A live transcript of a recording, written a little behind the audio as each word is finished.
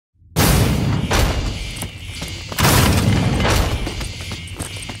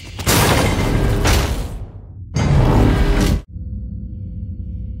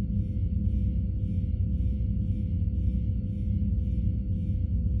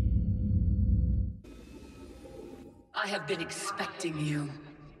I have been expecting you.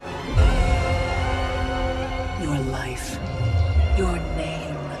 Your life, your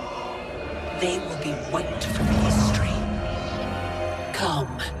name, they will be wiped from history.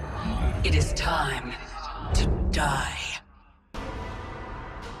 Come, it is time to die.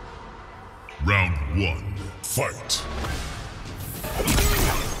 Round 1, fight!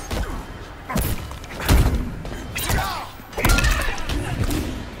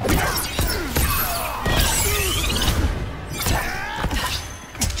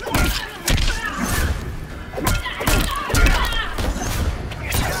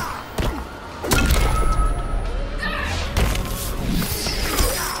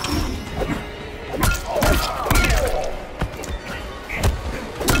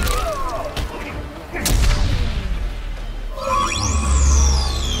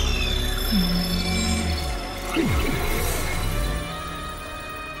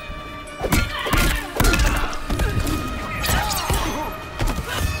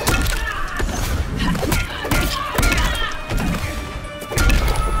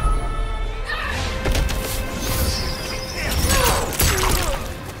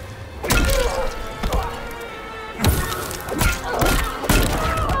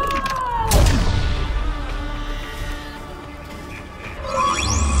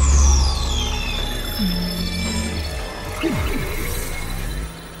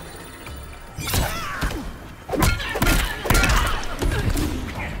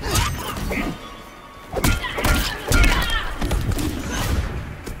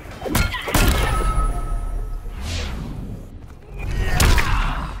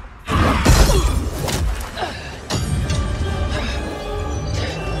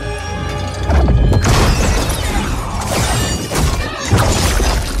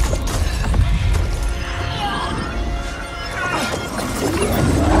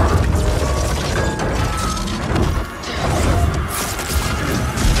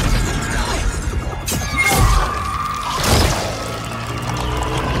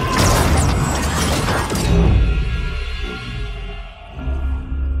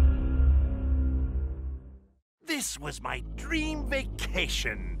 This was my dream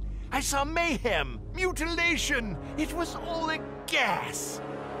vacation. I saw mayhem, mutilation. It was all a gas.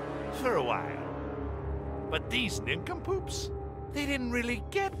 For a while. But these nincompoops, they didn't really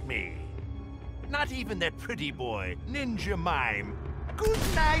get me. Not even that pretty boy, Ninja Mime. Good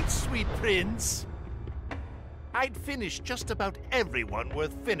night, sweet prince. I'd finished just about everyone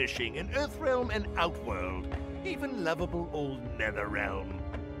worth finishing in Earthrealm and Outworld, even lovable old Netherrealm.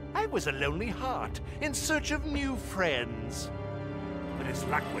 I was a lonely heart in search of new friends. But as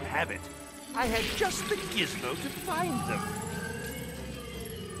luck would have it, I had just the gizmo to find them.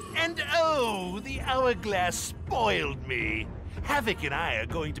 And oh, the hourglass spoiled me. Havoc and I are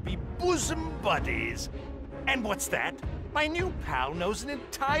going to be bosom buddies. And what's that? My new pal knows an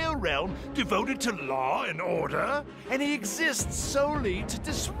entire realm devoted to law and order, and he exists solely to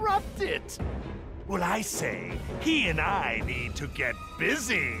disrupt it. Well, I say, he and I need to get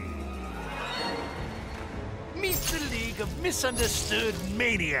busy. Meet the League of Misunderstood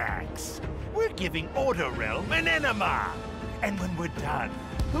Maniacs. We're giving Order Realm an enema. And when we're done,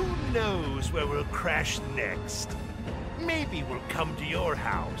 who knows where we'll crash next? Maybe we'll come to your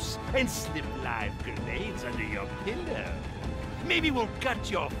house and slip live grenades under your pillow. Maybe we'll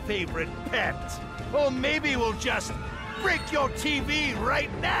gut your favorite pet. Or maybe we'll just break your TV right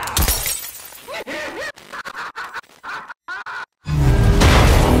now.